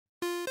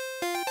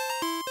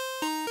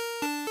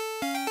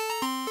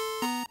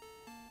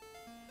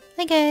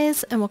Hi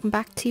guys, and welcome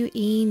back to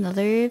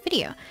another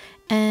video.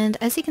 And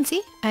as you can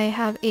see, I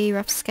have a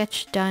rough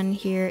sketch done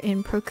here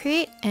in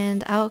Procreate,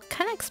 and I'll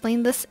kind of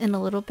explain this in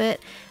a little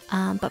bit.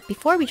 But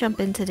before we jump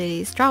into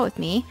today's Draw With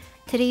Me,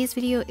 today's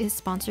video is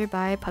sponsored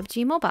by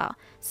PUBG Mobile.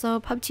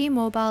 So PUBG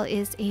Mobile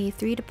is a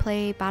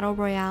free-to-play battle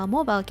royale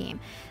mobile game,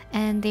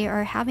 and they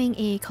are having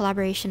a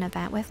collaboration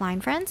event with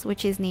Line Friends,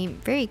 which is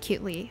named very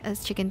cutely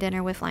as Chicken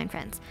Dinner with Line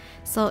Friends.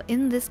 So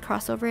in this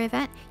crossover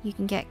event, you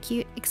can get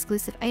cute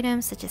exclusive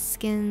items such as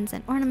skins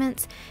and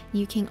ornaments.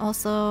 You can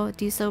also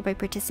do so by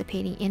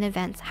participating in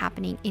events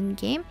happening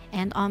in-game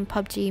and on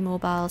PUBG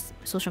Mobile's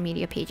social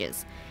media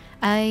pages.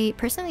 I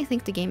personally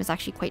think the game is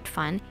actually quite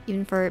fun,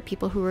 even for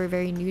people who are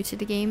very new to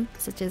the game,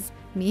 such as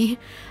me.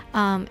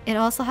 It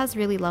also has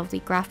really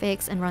lovely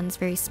graphics and runs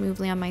very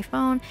smoothly on my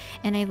phone,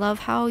 and I love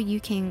how you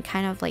can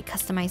kind of like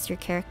customize your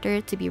character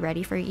to be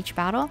ready for each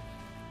battle.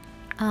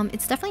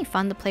 It's definitely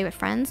fun to play with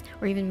friends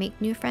or even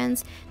make new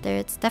friends.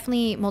 It's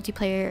definitely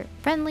multiplayer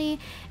friendly,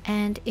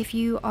 and if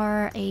you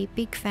are a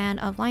big fan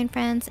of Line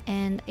Friends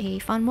and a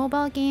fun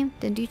mobile game,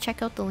 then do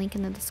check out the link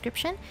in the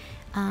description.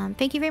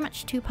 Thank you very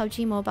much to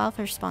PUBG Mobile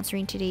for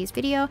sponsoring today's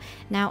video.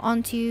 Now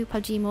on to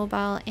PUBG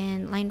Mobile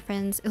and Line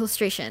Friends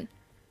illustration.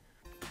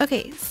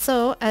 Okay,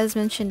 so as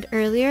mentioned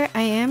earlier,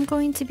 I am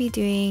going to be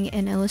doing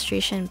an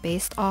illustration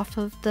based off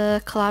of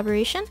the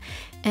collaboration,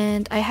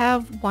 and I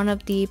have one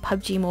of the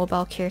PUBG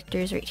Mobile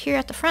characters right here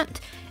at the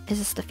front. This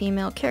is the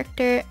female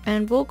character,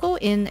 and we'll go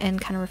in and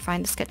kind of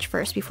refine the sketch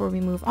first before we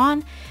move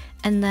on.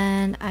 And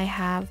then I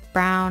have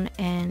Brown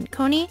and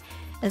Coney,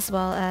 as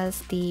well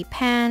as the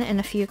pan and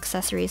a few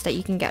accessories that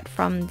you can get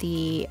from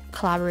the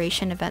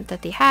collaboration event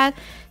that they had.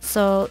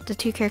 So the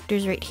two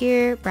characters right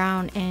here,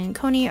 Brown and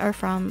Coney, are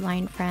from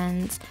Line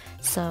Friends.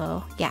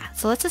 So yeah,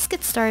 so let's just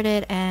get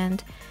started,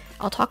 and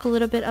I'll talk a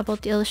little bit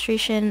about the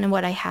illustration and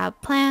what I have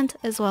planned,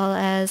 as well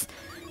as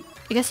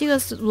I guess you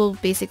guys will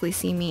basically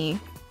see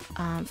me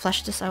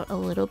flesh this out a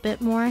little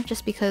bit more,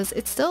 just because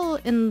it's still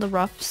in the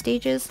rough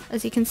stages,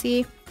 as you can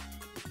see.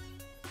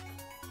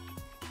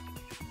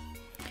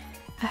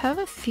 I have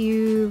a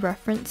few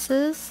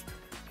references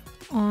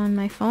on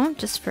my phone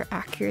just for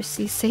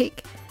accuracy's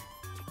sake,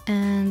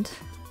 and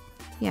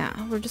yeah,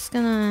 we're just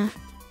gonna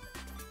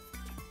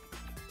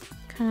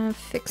kind of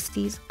fix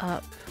these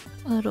up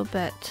a little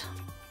bit.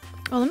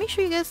 Oh, let me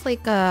show you guys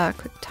like a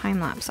quick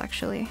time lapse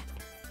actually.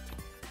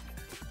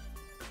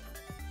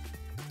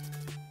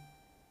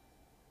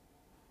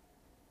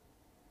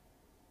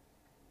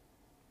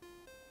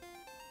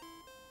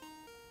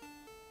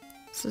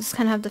 So just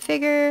kind of have the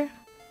figure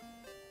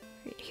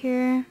right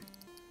here.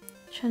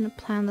 Trying to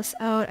plan this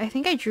out. I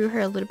think I drew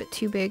her a little bit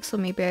too big, so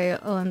maybe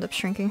I'll end up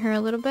shrinking her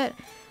a little bit.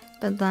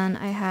 But then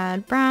I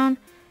had Brown,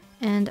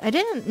 and I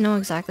didn't know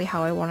exactly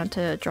how I wanted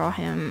to draw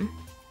him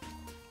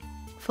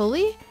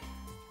fully.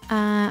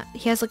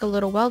 He has like a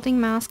little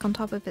welding mask on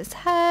top of his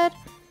head.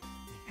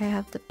 I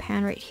have the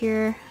pan right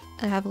here.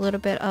 I have a little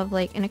bit of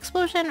like an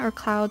explosion or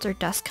clouds or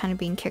dust kind of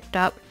being kicked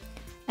up.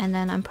 And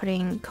then I'm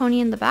putting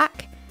Coney in the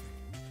back.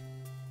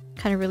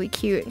 Kind of really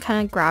cute,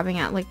 kind of grabbing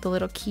at like the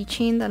little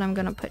keychain that I'm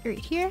gonna put right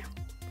here.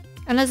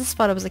 And I just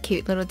thought it was a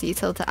cute little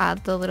detail to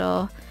add the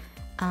little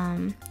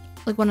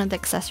like one of the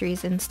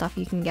accessories and stuff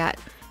you can get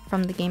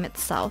from the game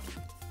itself.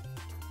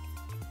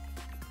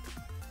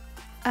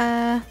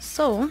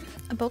 So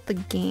about the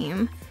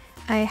game,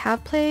 I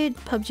have played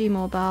PUBG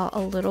Mobile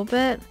a little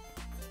bit,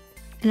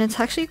 and it's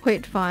actually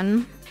quite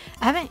fun.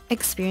 I haven't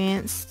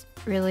experienced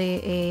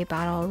really a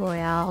battle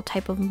royale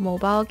type of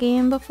mobile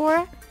game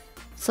before,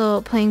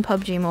 so playing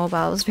PUBG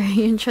Mobile was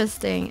very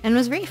interesting, and it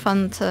was very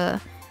fun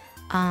to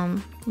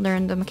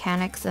learn the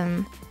mechanics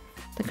and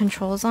the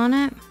controls on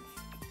it.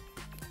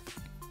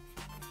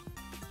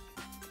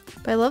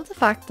 But I love the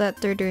fact that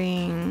they're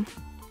doing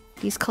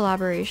these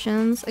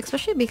collaborations,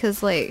 especially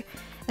because like,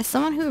 as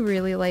someone who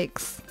really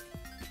likes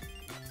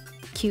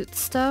cute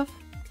stuff,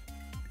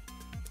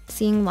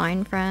 seeing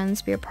Line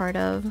Friends be a part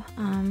of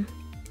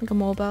like a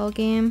mobile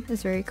game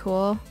is very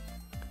cool.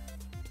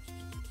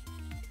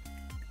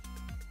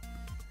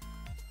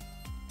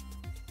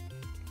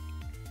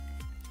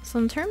 So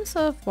in terms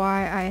of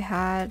why I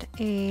had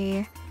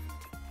a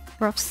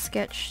rough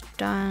sketch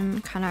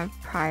done kind of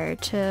prior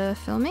to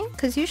filming,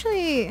 because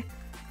usually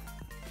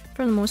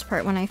for the most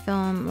part when I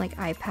film like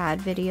iPad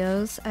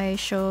videos, I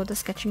show the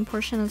sketching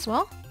portion as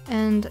well.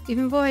 And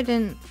even though I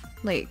didn't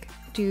like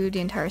do the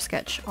entire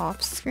sketch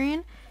off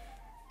screen,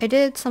 I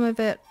did some of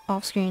it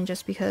off screen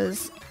just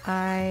because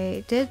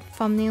I did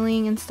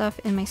thumbnailing and stuff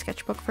in my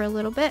sketchbook for a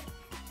little bit,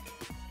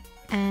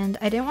 and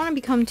I didn't want to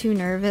become too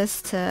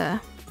nervous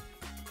to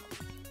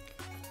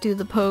do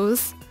the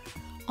pose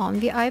on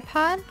the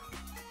iPad,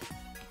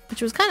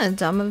 which was kind of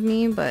dumb of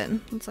me, but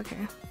it's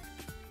okay.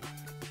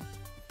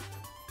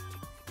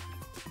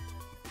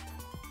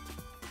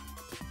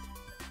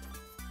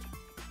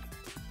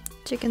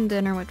 Chicken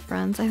dinner with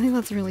friends. I think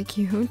that's really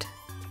cute.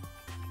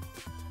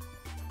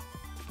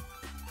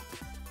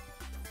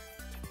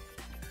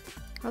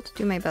 I'll have to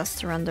do my best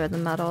to render the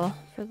metal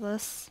for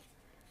this.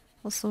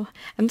 Also,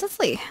 I'm just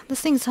like,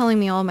 this thing's telling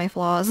me all my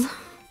flaws.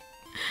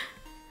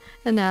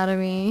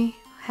 Anatomy,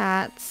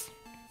 hats,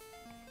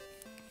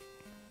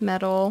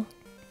 metal.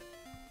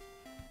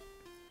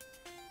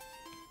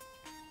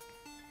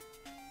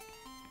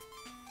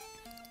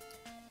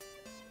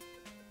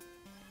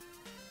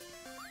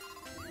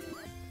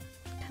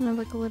 Kind of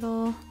like a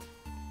little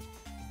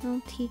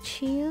tea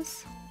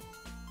cheese.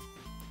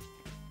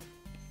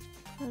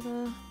 Put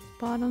a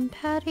bottom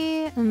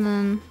patty and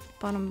then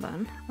bottom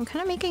bun. I'm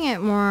kind of making it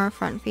more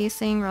front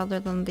facing rather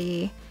than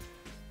the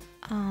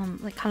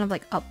like kind of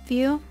like up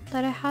view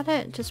that I had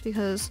it, just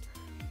because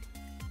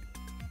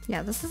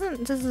yeah, this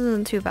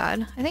isn't too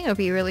bad. I think it would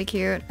be really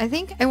cute. I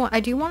think I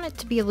do want it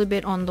to be a little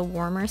bit on the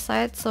warmer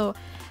side, so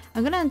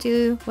I'm gonna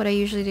do what I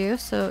usually do.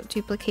 So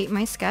duplicate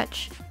my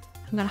sketch.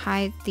 I'm gonna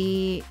hide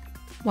the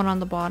one on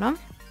the bottom.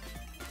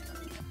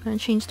 I'm gonna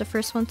change the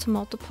first one to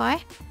multiply.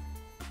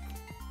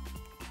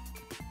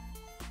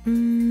 So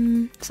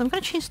I'm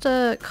gonna change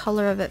the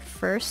color of it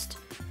first.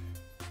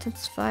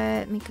 Intensify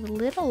it, make it a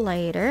little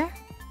lighter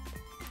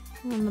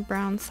on the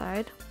brown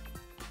side.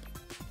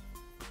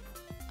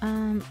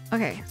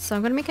 Okay, so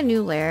I'm gonna make a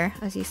new layer,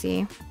 as you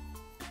see,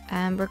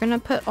 and we're gonna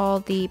put all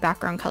the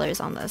background colors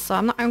on this. So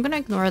I'm gonna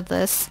ignore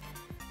this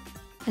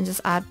and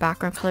just add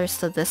background colors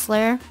to this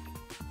layer.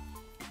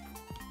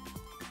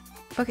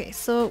 Okay,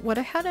 so what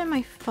I had in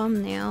my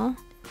thumbnail,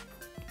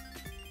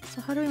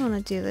 so how do we want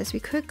to do this? We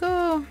could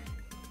go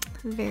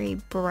very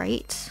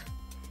bright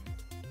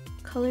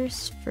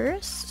colors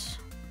first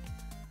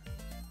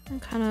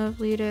and kind of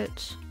lead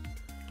it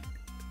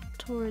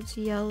towards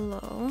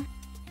yellow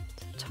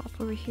to the top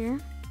over here.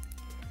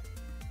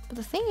 But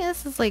the thing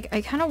is like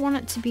I kind of want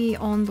it to be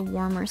on the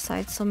warmer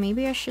side, so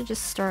maybe I should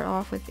just start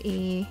off with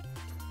a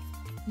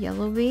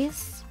yellow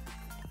base.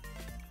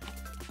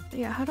 But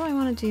yeah, how do I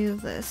want to do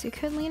this? You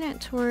could lean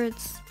it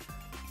towards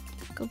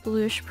like a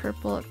bluish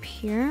purple up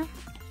here.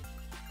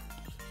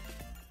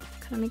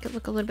 Kind of make it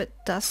look a little bit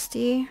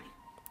dusty.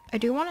 I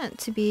do want it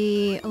to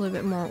be a little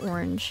bit more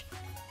orange,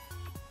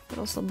 but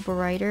also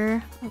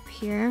brighter up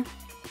here.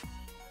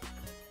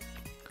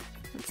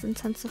 Let's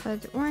intensify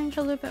the orange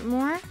a little bit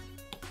more.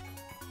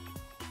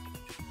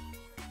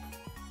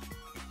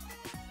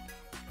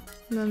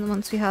 And then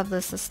once we have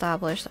this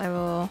established, I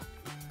will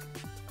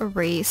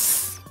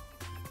erase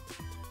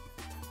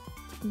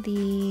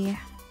the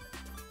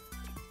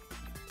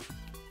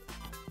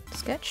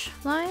sketch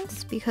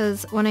lines,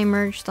 because when I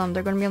merge them,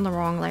 they're going to be on the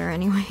wrong layer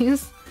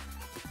anyways.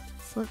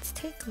 So let's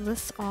take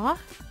this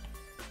off.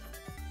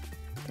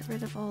 Get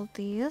rid of all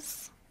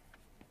these.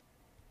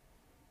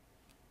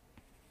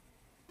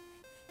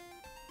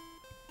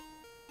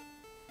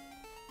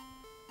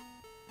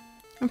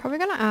 I'm probably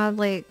going to add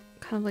like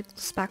kind of like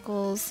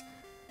speckles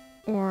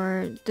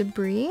or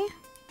debris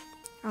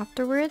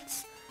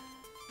afterwards,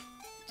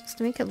 just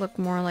to make it look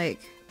more like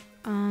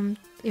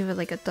either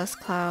like a dust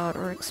cloud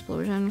or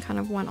explosion kind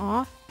of went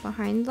off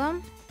behind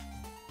them.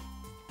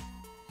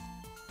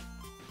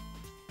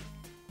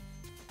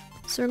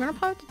 So we're gonna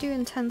probably have to do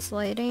intense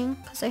lighting,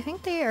 because I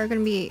think they are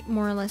gonna be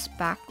more or less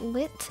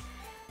backlit,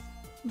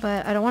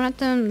 but I don't want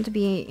them to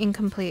be in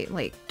complete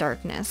like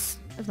darkness,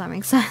 if that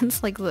makes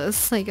sense, like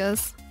this, I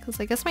guess, because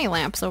I guess my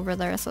lamp's over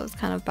there, so it's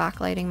kind of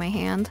backlighting my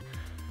hand.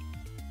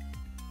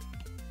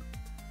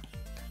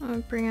 I'm gonna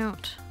bring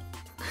out,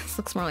 this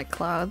looks more like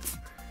clouds,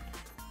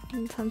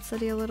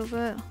 intensity a little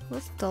bit.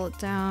 Let's dull it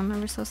down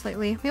ever so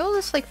slightly. Maybe we'll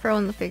just like throw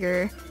in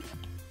the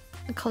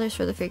colors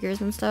for the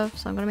figures and stuff.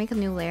 So I'm gonna make a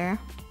new layer.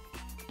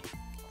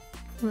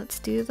 Let's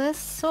do this.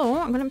 So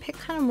I'm gonna pick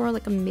kind of more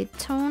like a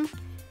mid-tone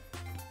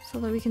so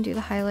that we can do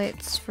the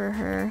highlights for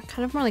her.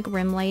 Kind of more like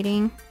rim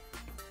lighting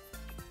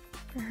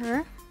for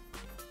her.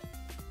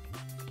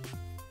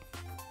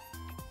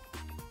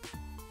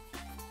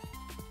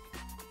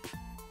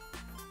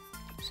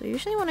 So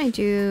usually when I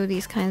do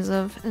these kinds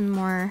of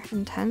more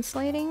intense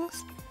lightings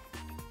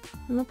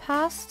in the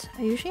past,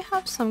 I usually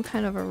have some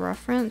kind of a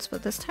reference,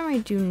 but this time I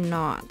do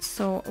not.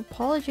 So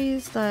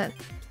apologies that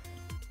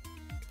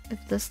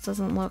if this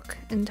doesn't look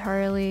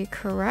entirely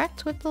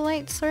correct with the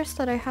light source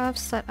that I have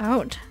set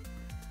out.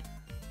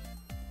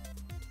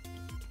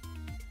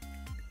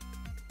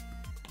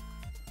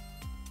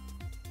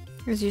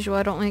 As usual,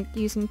 I don't like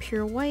using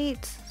pure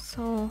white,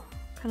 so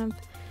kind of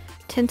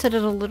tinted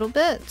it a little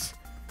bit.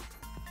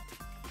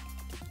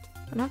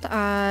 I'm gonna have to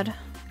add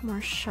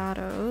more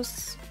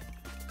shadows.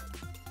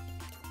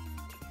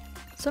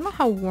 So I don't know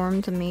how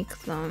warm to make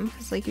them,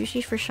 because like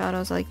usually for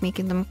shadows I like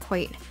making them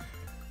quite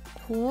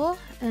cool,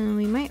 and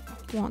we might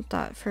want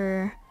that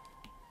for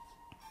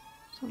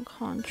some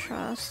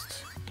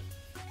contrast.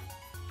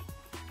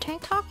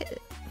 Tank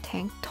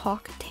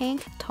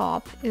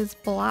top is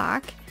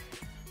black.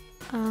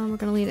 We're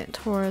gonna lead it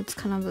towards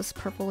kind of this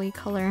purpley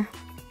color.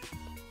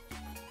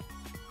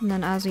 And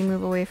then as we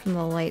move away from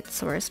the light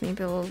source,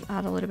 maybe we'll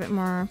add a little bit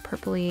more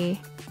purpley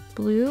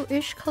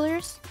blue-ish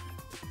colors.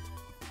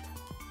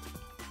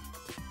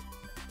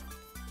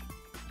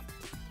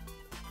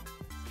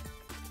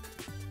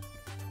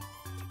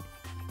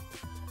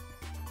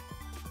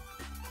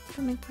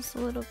 I'll make this a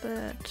little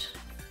bit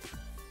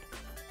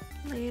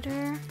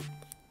later.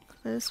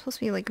 This is supposed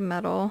to be like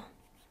metal.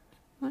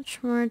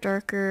 much more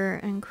darker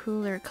and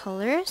cooler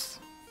colors.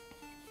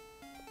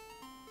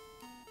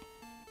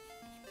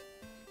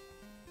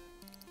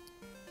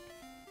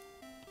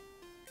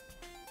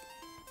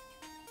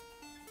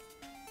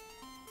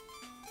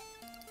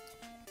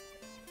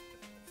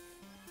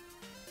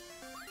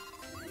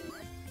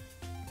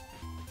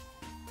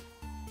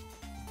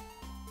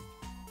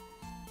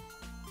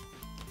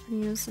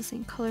 Use the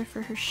same color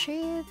for her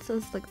shades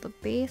as like the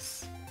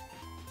base,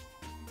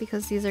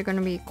 because these are going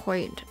to be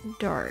quite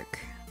dark.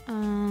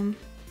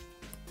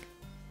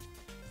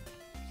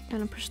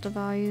 Gonna push the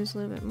values a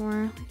little bit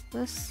more like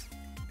this.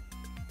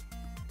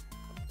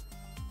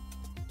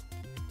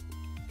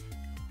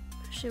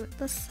 Push it with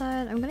this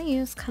side. I'm gonna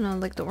use kind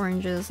of like the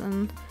oranges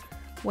and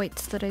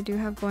whites that I do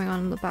have going on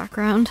in the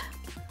background.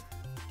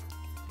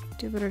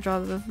 Do a better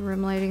job of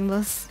rim lighting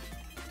this.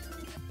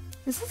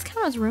 Is this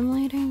count as rim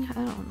lighting? I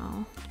don't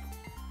know.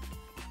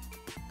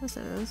 Yes,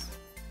 it is.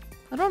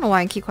 I don't know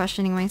why I keep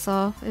questioning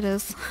myself. It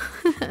is.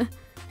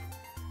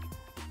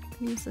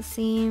 Use the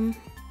same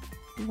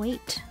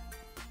white.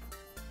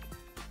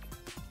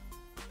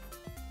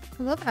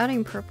 I love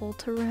adding purple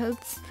to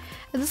reds.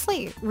 And this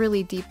like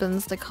really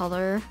deepens the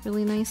color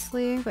really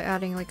nicely by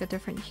adding like a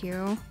different hue.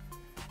 And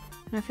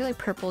I feel like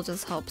purple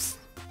just helps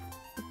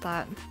with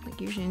that, like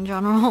usually in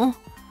general.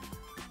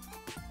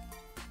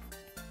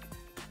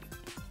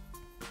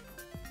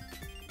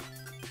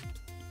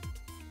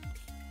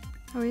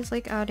 I always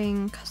like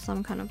adding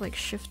some kind of like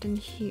shift in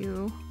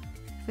hue,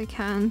 if I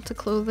can, to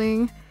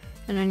clothing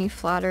and any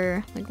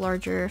flatter, like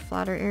larger,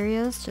 flatter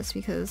areas, just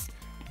because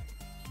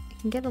it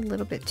can get a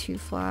little bit too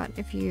flat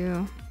if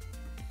you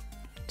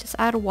just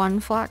add one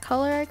flat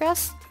color, I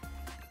guess.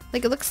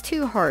 Like it looks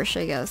too harsh,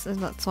 I guess, and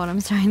that's what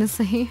I'm trying to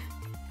say.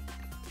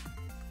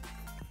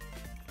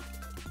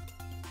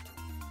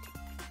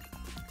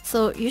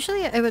 So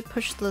usually I would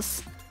push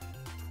this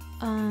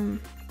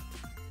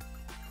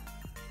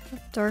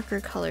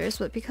darker colors,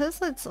 but because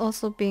it's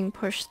also being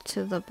pushed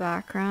to the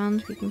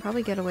background, we can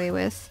probably get away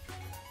with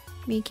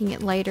making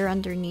it lighter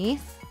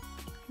underneath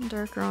and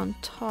darker on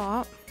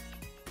top.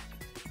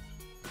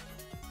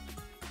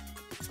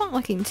 It's not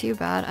looking too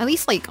bad, at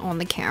least like on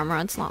the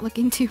camera it's not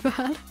looking too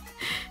bad.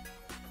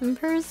 In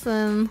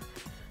person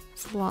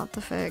it's a lot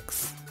to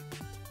fix,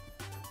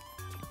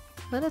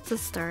 but it's a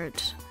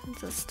start.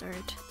 It's a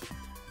start.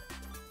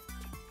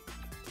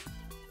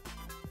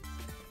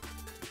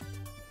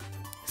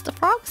 Is the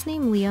frog's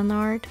name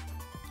Leonard?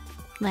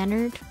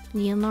 Leonard?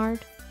 Leonard?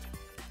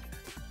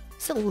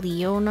 Is it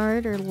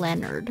Leonard or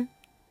Leonard?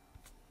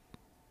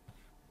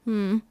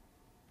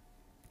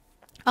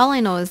 All I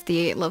know is the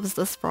 8 loves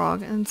this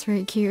frog and it's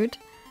very cute.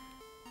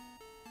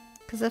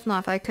 Because if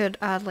not, if I could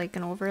add like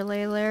an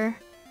overlay layer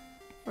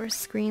or a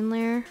screen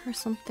layer or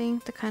something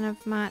to kind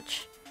of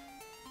match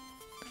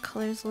the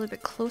colors a little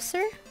bit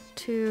closer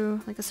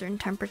to like a certain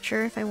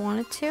temperature if I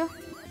wanted to.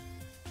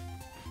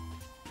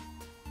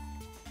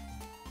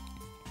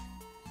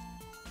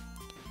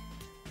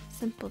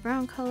 Simple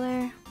brown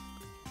color.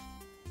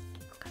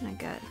 Kind of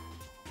get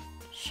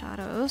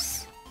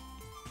shadows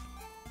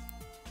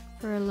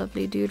for a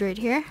lovely dude right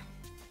here.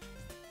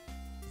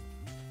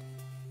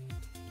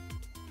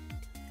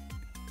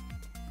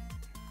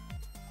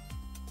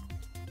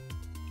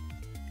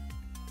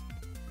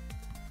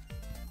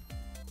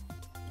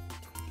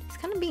 He's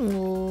kind of being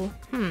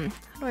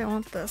how do I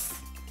want this?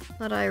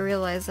 Now that I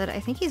realize that I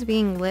think he's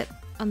being lit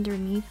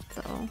underneath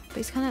though, but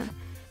he's kind of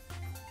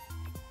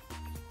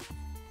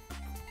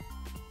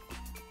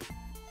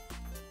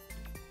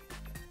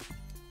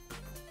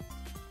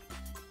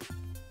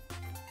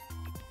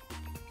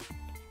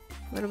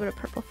a little bit of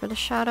purple for the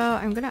shadow.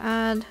 I'm gonna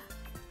add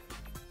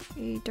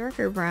a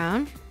darker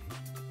brown.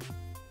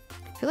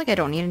 I feel like I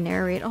don't need to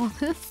narrate all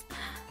this.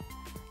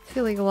 I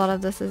feel like a lot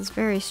of this is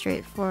very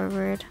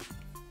straightforward.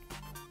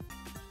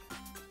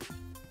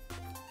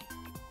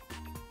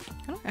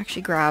 I don't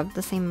actually grab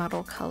the same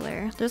metal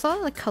color. There's a lot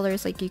of like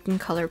colors like you can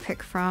color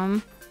pick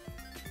from.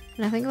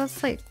 And I think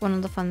that's like one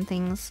of the fun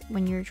things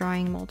when you're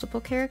drawing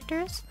multiple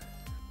characters,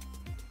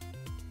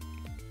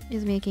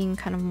 is making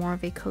kind of more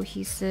of a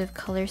cohesive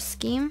color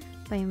scheme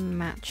by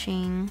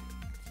matching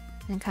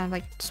and kind of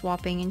like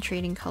swapping and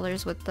trading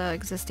colors with the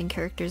existing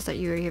characters that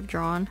you already have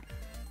drawn.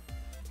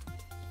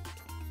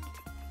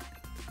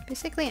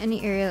 Basically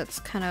any area that's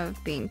kind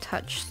of being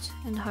touched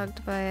and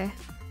hugged by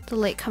the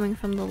light coming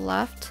from the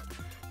left,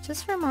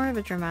 just for more of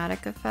a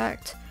dramatic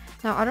effect.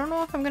 Now I don't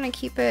know if I'm gonna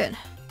keep it,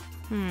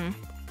 I'm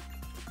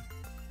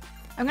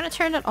gonna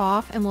turn it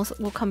off and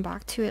we'll come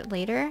back to it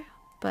later,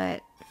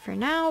 but for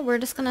now we're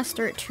just gonna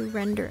start to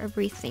render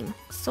everything.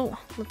 So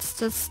let's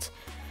just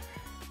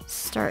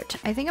start.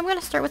 I think I'm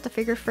gonna start with the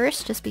figure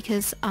first, just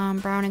because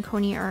Brown and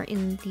Coney are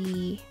in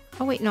the...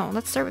 Oh wait, no,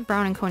 let's start with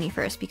Brown and Coney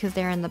first because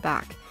they're in the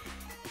back.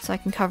 So I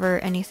can cover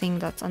anything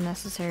that's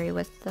unnecessary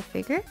with the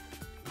figure.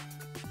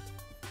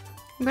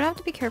 I'm gonna have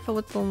to be careful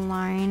with the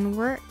line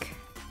work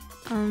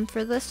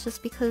for this,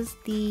 just because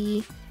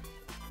the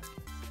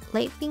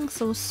light being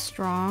so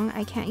strong,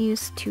 I can't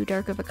use too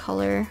dark of a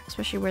color,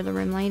 especially where the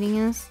rim lighting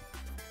is.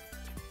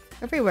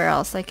 Everywhere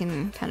else I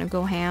can kind of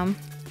go ham.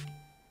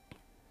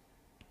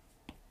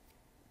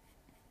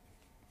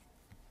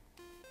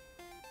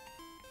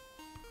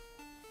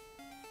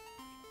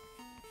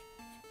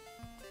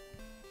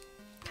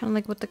 Kind of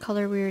like with the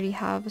color we already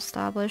have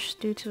established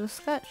due to the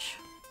sketch.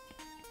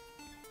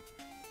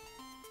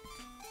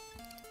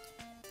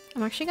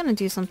 I'm actually gonna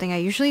do something I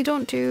usually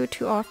don't do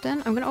too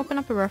often. I'm gonna open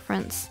up a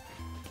reference.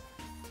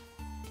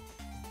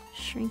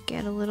 Shrink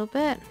it a little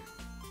bit.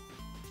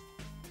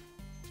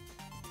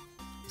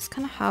 Just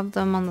kind of have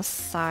them on the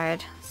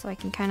side so I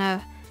can kind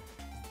of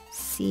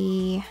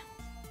see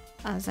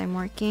as I'm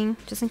working,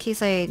 just in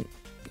case I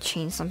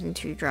change something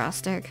too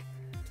drastic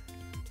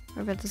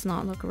or if it does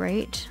not look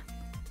right.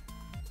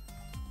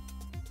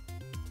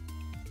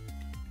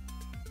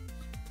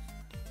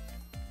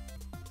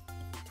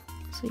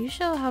 So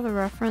usually I'll have a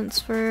reference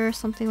for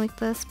something like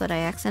this, but I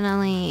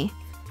accidentally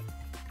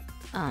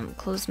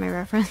closed my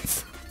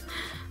reference.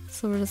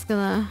 So we're just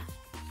gonna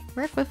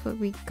work with what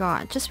we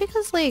got, just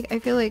because like I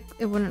feel like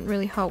it wouldn't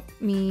really help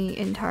me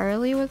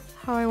entirely with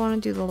how I want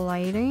to do the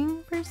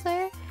lighting per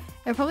se.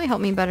 It'd probably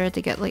help me better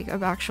to get like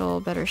an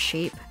actual better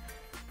shape,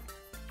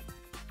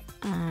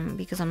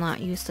 because I'm not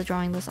used to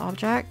drawing this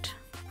object.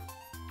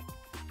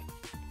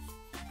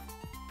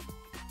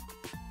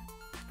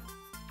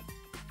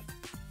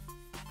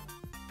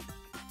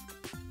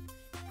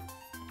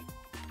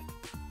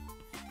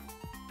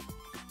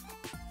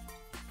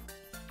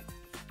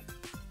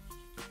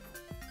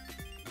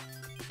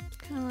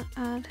 Gonna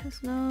add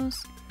his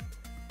nose.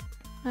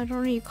 I don't know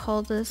what you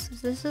call this.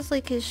 This is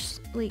like his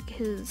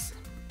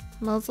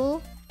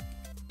muzzle.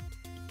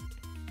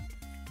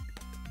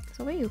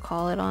 So what do you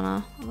call it on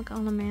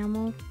a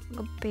mammal? Like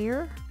a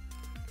bear?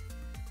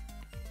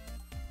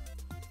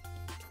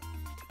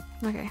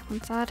 Okay,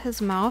 let's add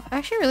his mouth. I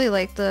actually really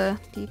like the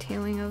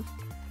detailing of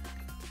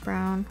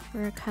Brown,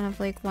 where kind of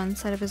like one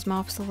side of his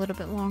mouth is a little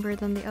bit longer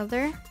than the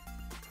other.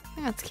 I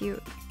think that's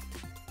cute.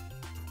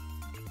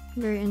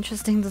 Very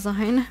interesting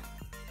design.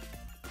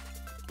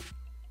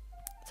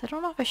 So I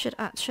don't know if I should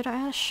add I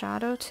add a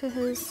shadow to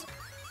his...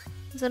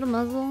 Is it a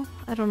muzzle?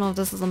 I don't know if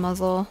this is a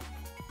muzzle.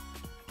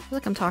 I feel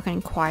like I'm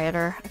talking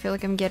quieter. I feel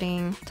like I'm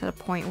getting to the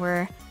point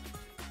where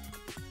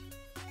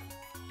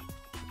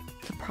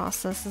the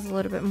process is a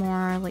little bit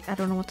more like I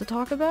don't know what to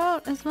talk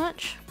about as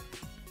much.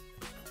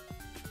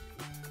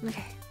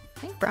 Okay, I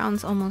think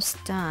Brown's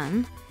almost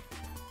done.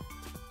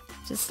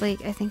 Just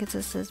like, I think it's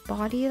just his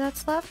body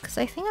that's left, because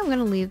I think I'm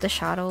gonna leave the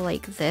shadow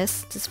like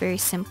this, just very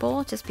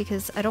simple, just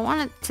because I don't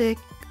want it to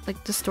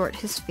like distort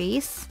his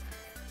face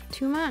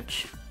too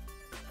much.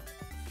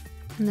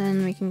 And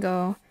then we can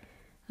go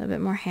a little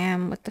bit more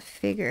ham with the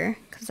figure,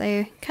 because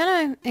I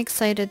kind of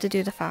excited to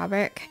do the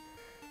fabric,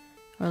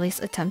 or at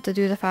least attempt to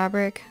do the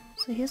fabric.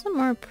 So he has a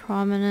more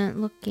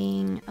prominent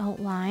looking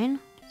outline,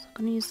 so I'm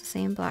gonna use the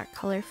same black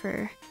color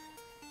for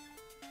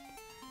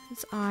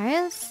his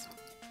eyes.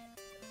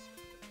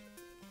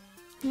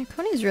 Yeah,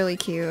 Coney's really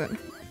cute. I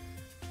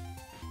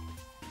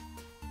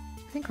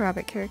think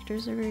rabbit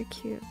characters are very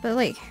cute, but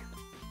like,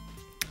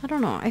 I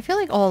don't know, I feel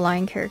like all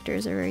lion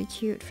characters are very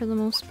cute for the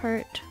most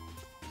part.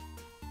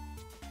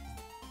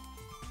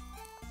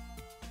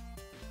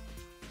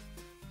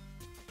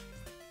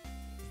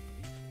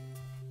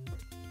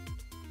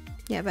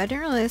 Yeah, but I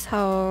didn't realize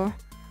how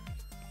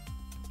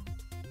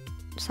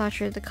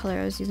saturated the color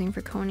I was using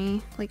for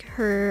Coney. Like,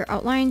 her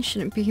outline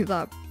shouldn't be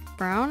that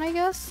brown, I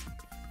guess.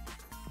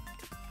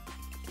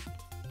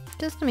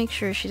 Just to make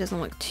sure she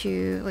doesn't look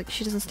too, like,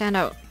 she doesn't stand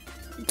out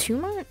too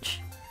much.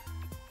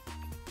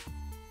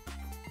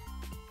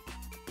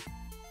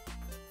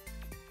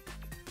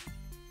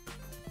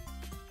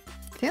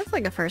 I think it's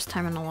like the first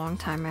time in a long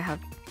time I have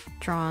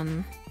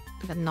drawn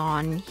like a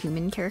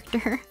non-human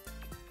character.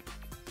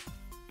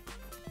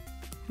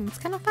 And it's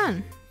kind of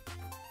fun.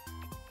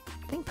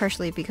 I think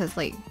partially because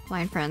like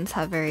lion friends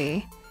have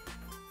very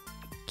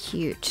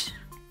cute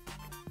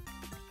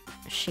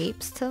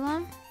shapes to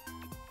them.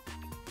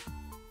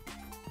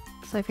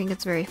 So I think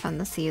it's very fun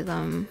to see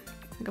them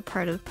like a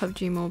part of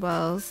PUBG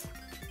Mobile's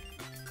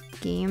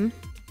game,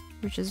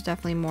 which is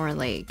definitely more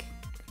like,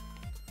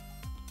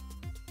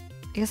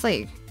 I guess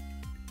like,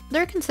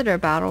 they're considered a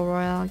battle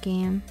royale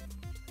game.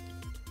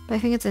 But I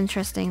think it's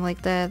interesting,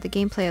 like the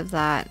gameplay of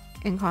that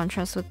in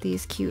contrast with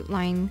these cute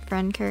lion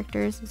friend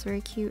characters is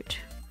very cute.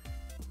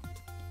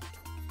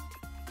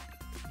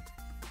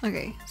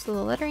 Okay, so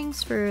the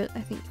lettering's for, I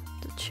think,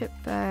 the chip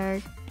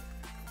bag.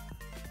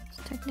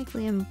 It's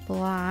technically in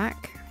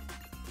black.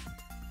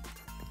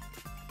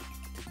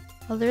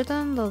 Other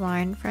than the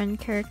lion friend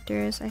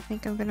characters, I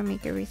think I'm gonna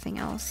make everything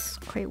else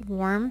quite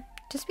warm.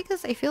 Just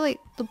because I feel like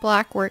the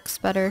black works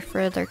better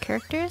for their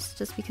characters,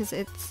 just because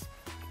it's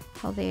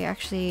how they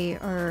actually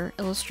are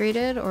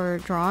illustrated or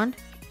drawn.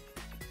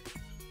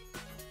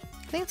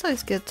 I think it's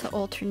always good to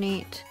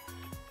alternate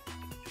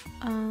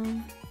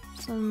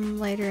some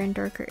lighter and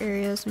darker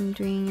areas when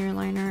doing your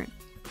line art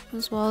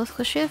as well,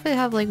 especially if they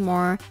have like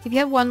more, if you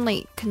have one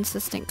like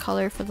consistent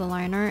color for the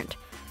line art,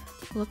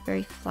 it'll look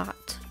very flat.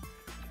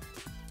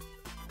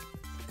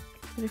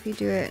 But if you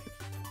do it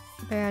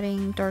by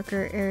adding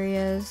darker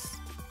areas,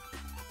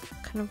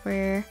 kind of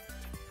where,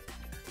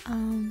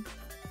 kind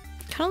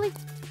of like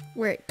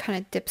where it kind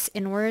of dips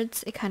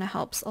inwards. It kind of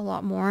helps a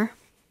lot more.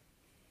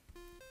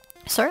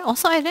 Sorry,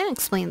 also I didn't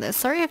explain this.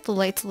 Sorry if the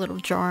light's a little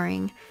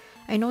jarring.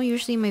 I know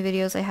usually in my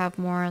videos I have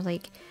more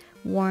like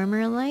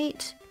warmer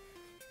light,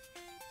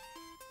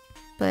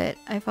 but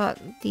I thought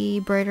the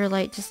brighter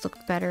light just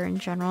looked better in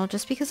general,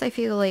 just because I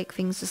feel like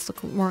things just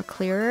look more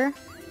clearer.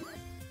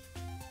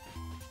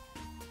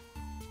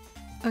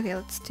 Okay,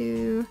 let's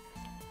do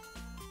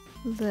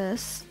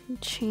this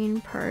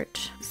chain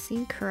part.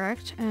 Seem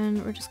correct,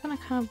 and we're just gonna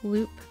kind of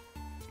loop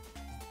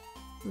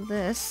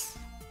this.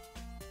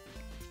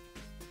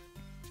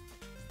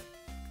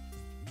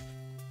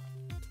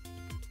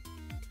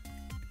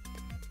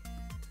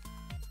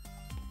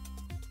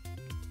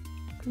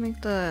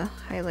 Make the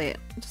highlight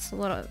just a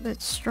little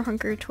bit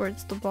stronger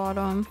towards the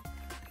bottom.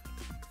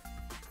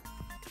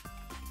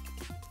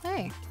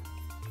 Hey.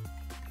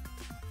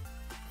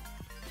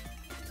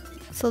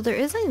 So there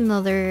is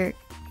another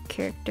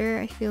character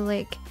I feel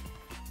like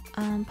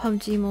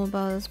PUBG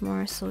Mobile is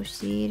more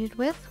associated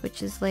with,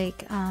 which is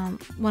like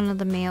one of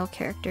the male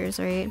characters,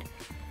 right?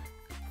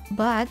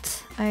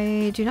 But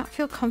I do not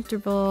feel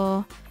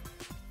comfortable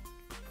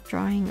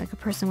drawing like a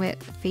person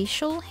with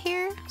facial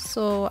hair,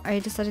 so I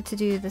decided to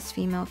do this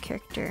female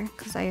character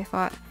because I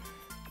thought,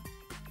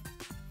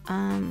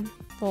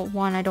 well,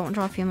 one, I don't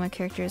draw female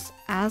characters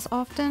as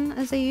often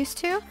as I used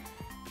to,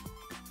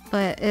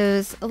 but it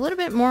was a little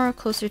bit more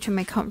closer to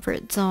my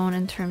comfort zone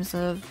in terms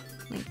of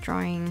like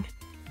drawing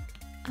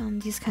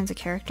these kinds of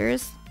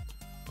characters,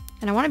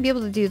 and I want to be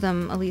able to do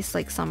them at least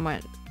like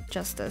somewhat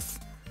justice.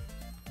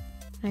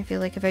 And I feel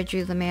like if I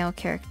drew the male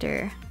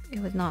character, it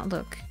would not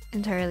look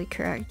entirely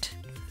correct.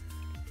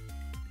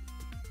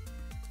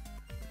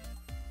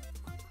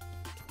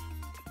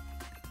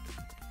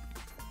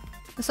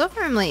 So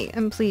far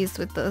I'm pleased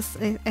with this.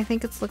 I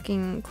think it's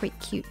looking quite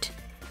cute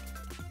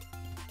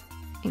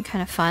and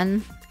kind of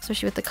fun,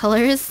 especially with the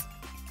colors.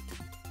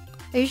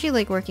 I usually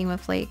like working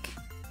with like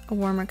a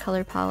warmer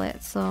color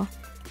palette, so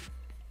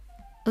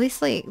at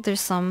least like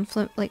there's some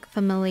like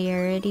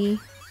familiarity.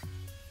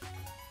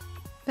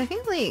 But I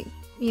think like,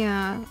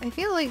 yeah, I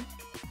feel like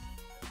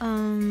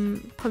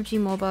PUBG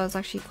Mobile is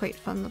actually quite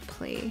fun to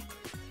play.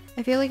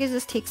 I feel like it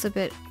just takes a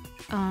bit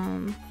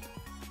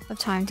of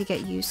time to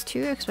get used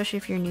to, especially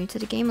if you're new to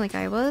the game like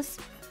I was.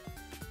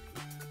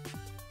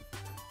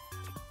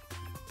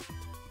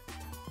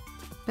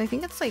 But I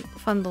think it's like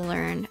fun to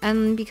learn,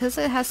 and because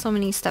it has so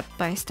many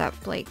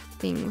step-by-step like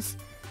things,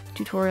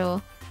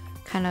 tutorial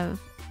kind of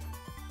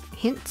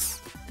hints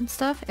and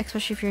stuff,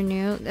 especially if you're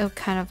new, it'll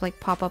kind of like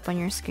pop up on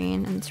your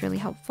screen and it's really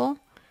helpful.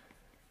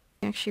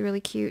 Actually really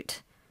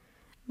cute.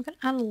 I'm gonna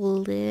add a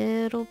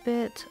little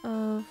bit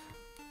of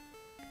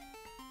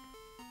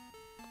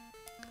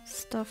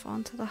stuff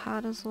onto the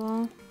hat as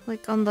well,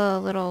 like on the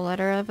little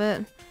letter of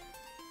it,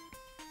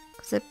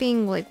 because it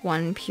being like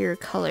one pure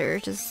color,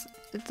 just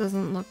it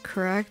doesn't look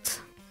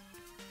correct.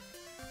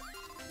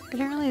 I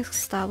didn't really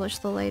establish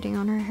the lighting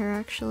on her hair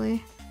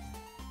actually,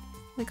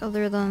 like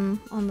other than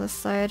on this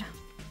side.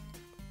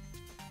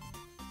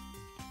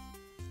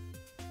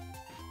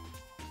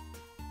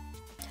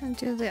 Kind of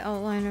do the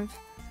outline of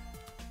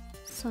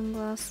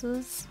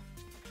sunglasses.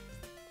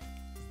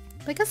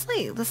 I guess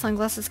like the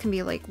sunglasses can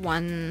be like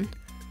one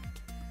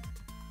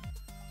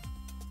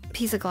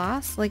piece of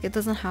glass, like it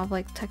doesn't have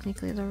like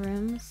technically the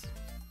rims.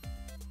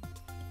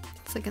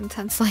 It's like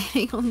intense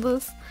lighting on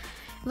this.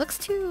 It looks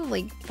too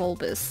like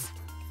bulbous,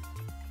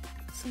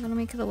 so I'm gonna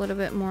make it a little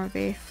bit more of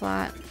a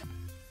flat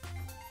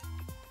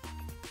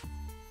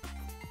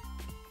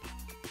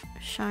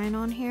shine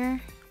on here.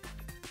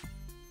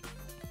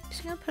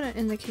 Just gonna put an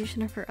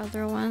indication of her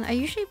other one. I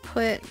usually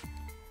put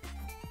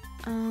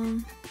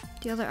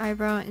the other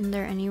eyebrow in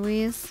there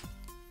anyways,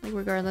 like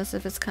regardless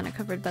if it's kind of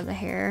covered by the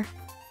hair.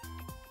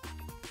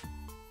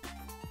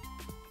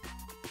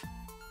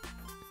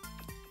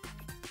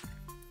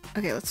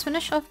 Okay, let's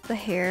finish off the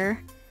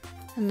hair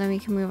and then we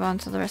can move on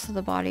to the rest of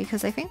the body,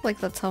 because I think like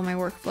that's how my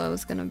workflow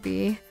is gonna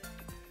be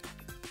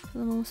for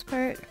the most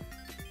part.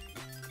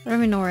 I don't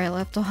even know where I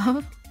left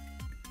off.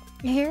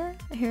 Hair?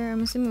 Hair,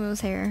 I'm assuming it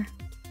was hair.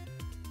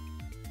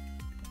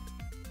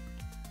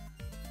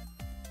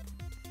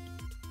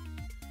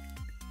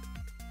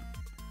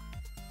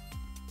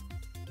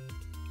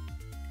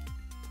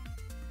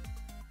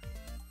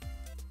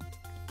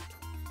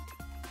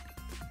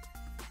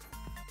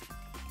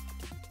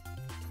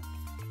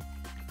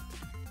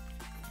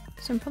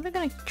 So I'm probably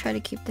gonna try to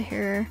keep the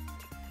hair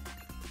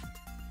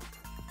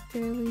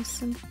fairly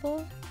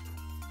simple.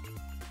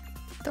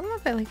 Don't know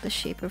if I like the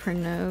shape of her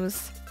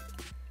nose.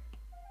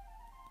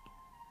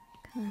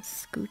 Kind of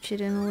scooch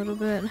it in a little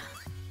bit.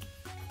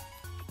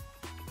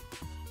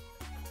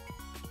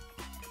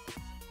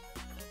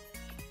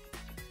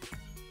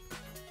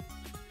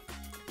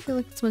 I feel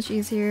like it's much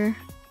easier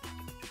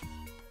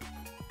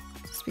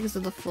just because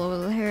of the flow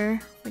of the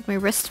hair. Like my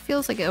wrist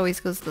feels like it always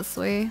goes this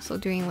way, so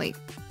doing like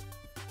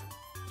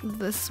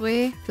this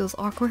way feels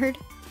awkward.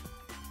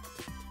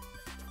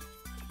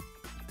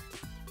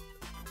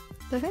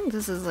 I think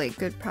this is like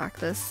good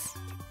practice.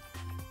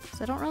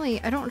 So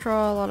I don't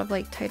draw a lot of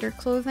like tighter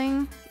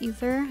clothing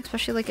either,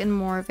 especially like in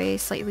more of a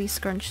slightly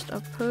scrunched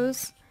up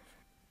pose.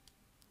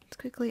 Let's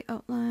quickly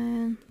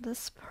outline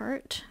this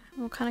part.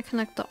 We'll kind of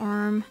connect the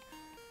arm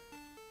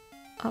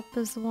up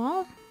as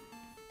well.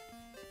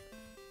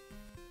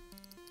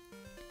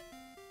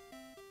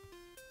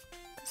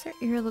 Because her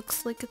ear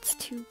looks like it's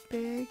too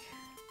big.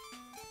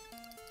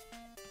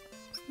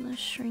 So I'm gonna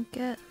shrink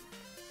it.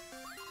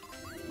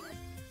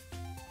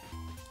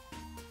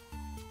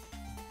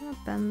 I'm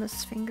gonna bend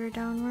this finger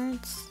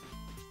downwards.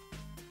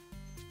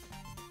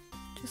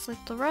 Just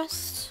like the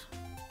rest.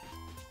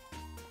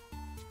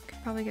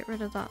 Could probably get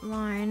rid of that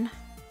line.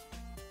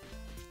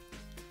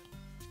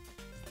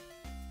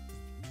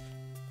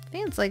 I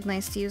think it's like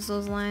nice to use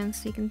those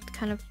lines so you can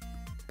kind of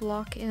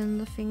block in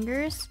the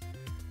fingers.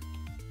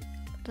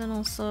 But then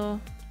also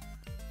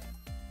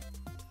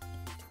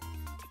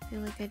I feel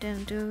like I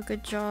didn't do a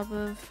good job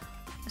of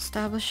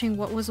establishing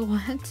what was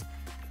what.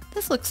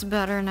 This looks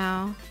better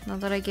now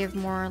that I gave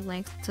more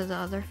length to the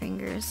other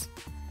fingers.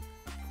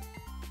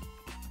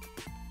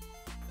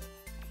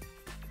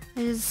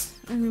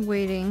 I've been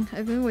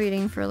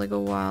waiting for like a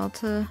while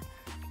for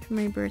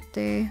my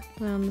birthday.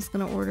 I'm just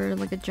gonna order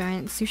like a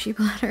giant sushi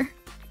platter.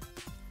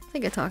 I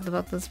think I talked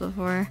about this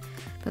before,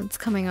 but it's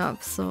coming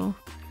up, so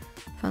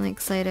I'm finally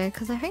excited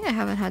because I think I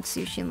haven't had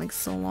sushi in like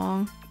so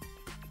long.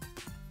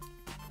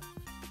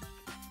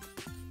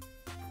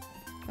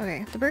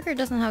 Okay, the burger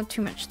doesn't have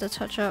too much to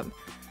touch up.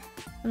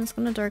 I'm just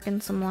gonna darken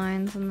some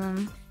lines and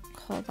then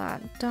call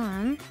that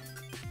done.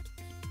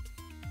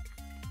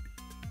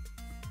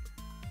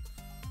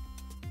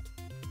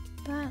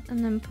 That,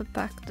 and then put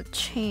back the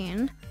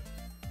chain.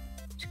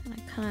 Just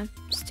gonna kind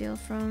of steal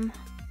from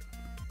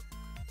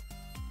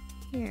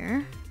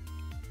here.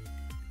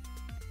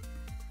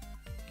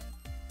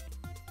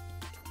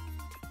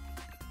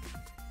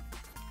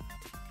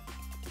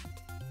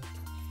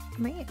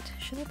 Wait,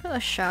 should I put a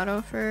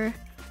shadow for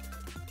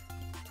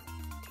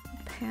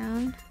the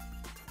pan?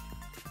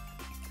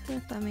 I feel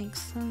like that makes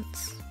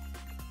sense.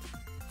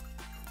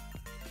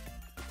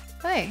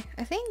 Hey,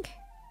 I think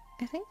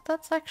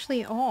that's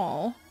actually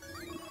all.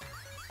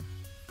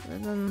 Other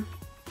than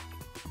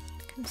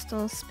I can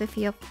still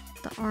spiffy up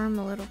the arm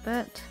a little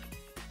bit.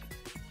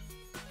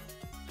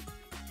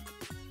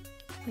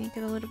 Make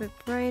it a little bit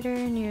brighter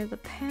near the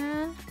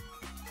pan.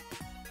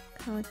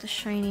 Kind of like the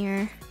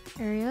shinier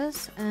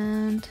areas.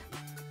 And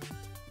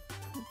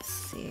let's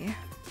see.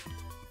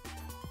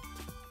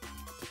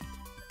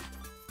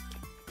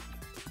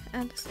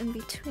 Add this in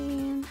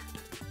between.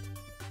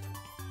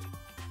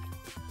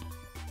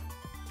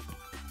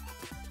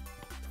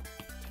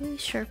 Really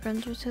sharp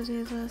render to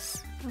do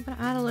this. I'm gonna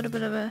add a little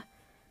bit of a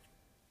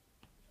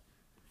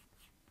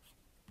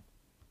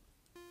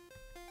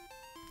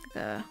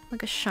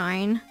like a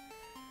shine.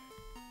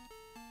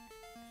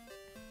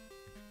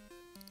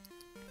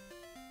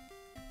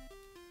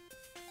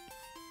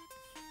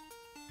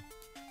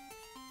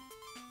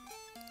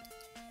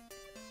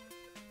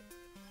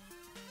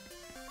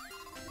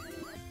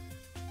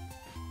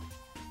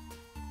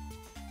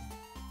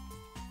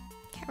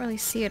 Can't really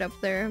see it up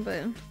there,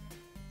 but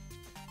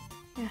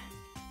yeah.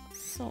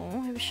 So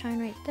I have a shine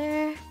right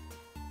there.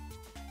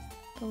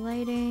 The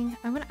lighting.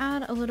 I'm gonna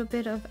add a little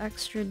bit of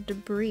extra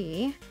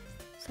debris.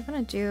 So what I'm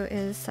gonna do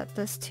is set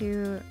this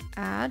to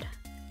add.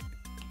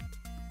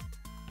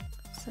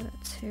 Set it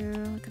to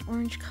like an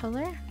orange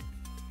color.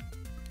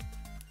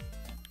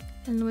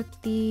 And with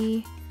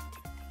the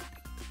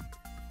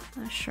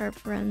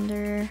sharp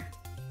render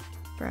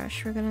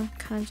brush, we're gonna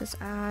kind of just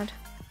add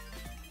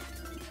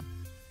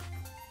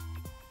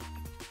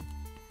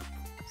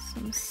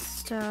some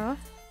stuff.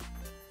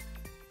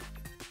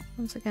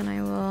 Once again,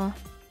 I will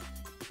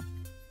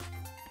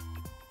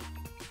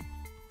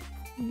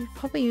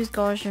probably use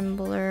Gaussian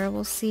blur.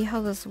 We'll see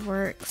how this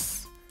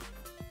works.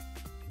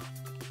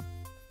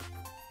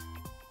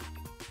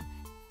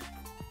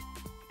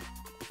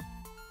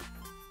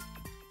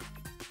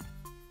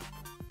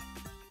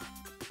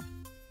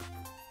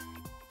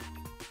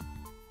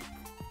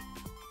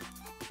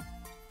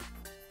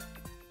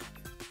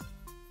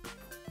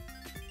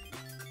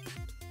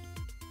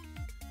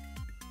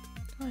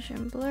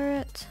 Gaussian blur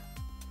it.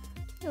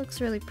 It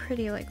looks really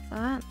pretty like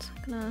that.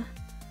 I'm gonna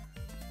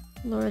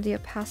lower the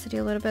opacity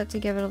a little bit to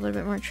give it a little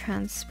bit more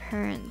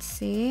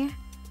transparency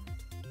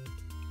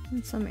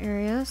in some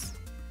areas,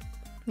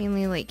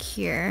 mainly like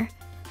here.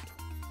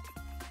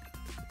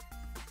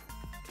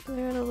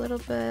 Blur it a little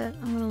bit.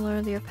 I'm gonna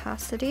lower the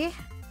opacity,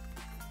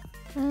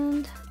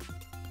 and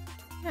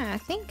yeah, I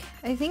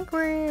think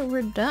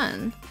we're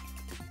done.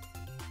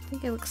 I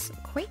think it looks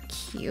quite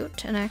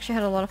cute, and I actually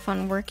had a lot of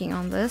fun working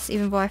on this,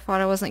 even though I thought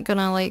I wasn't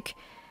gonna like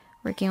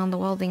working on the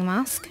welding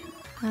mask.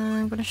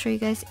 I'm gonna show you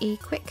guys a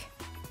quick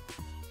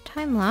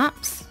time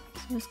lapse.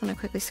 So I'm just gonna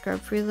quickly scrub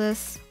through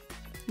this.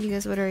 You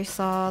guys would already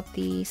saw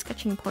the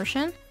sketching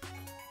portion.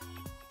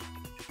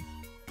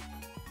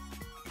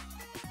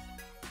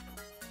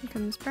 Here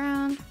comes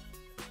brown.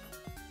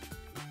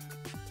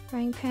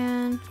 Frying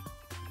pan.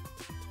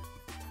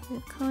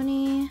 Do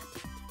Coney.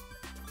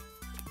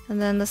 And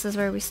then this is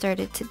where we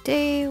started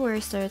today, where I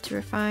started to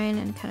refine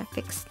and kind of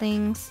fix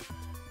things.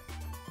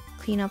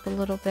 Clean up a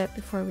little bit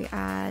before we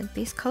add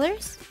base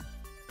colors.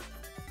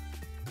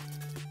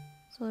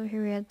 So over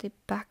here we had the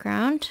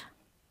background,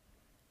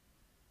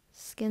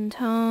 skin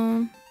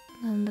tone,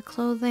 and the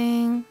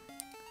clothing,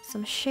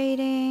 some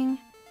shading.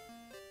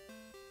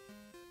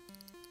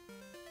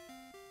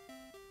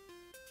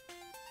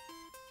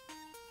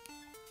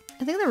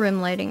 I think the rim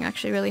lighting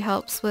actually really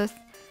helps with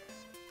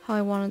how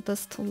I wanted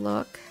this to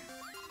look.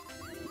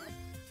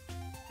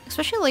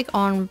 Especially like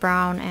on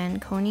Brown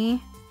and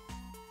Coney.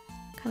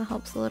 Kind of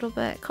helps a little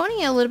bit.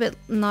 Coney a little bit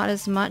not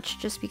as much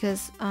just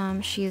because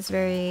she is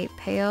very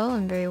pale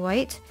and very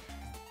white.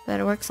 But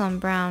it works on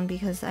Brown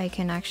because I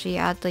can actually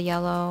add the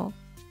yellow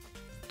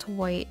to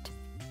white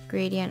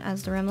gradient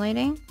as the rim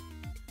lighting.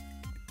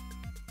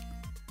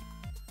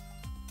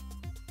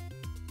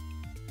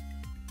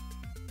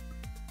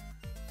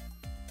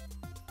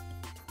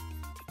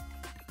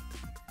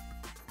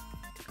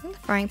 I think the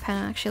frying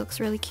pan actually looks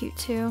really cute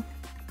too.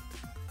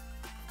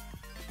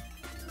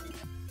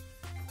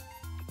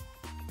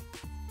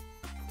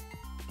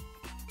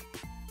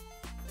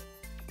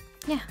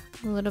 Yeah,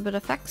 a little bit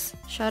of effects,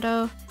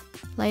 shadow,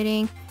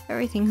 lighting,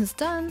 everything is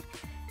done.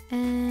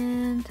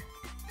 And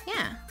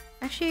yeah,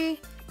 actually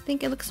I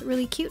think it looks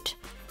really cute.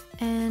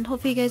 And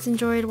hopefully you guys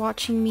enjoyed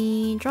watching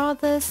me draw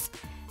this.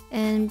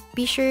 And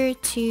be sure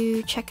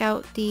to check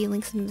out the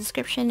links in the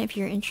description if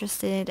you're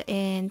interested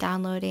in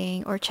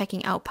downloading or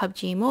checking out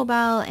PUBG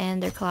Mobile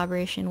and their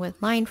collaboration with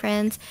Line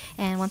Friends.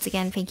 And once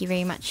again, thank you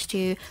very much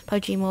to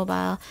PUBG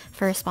Mobile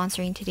for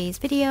sponsoring today's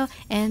video,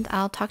 and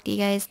I'll talk to you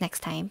guys next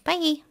time.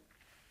 Bye!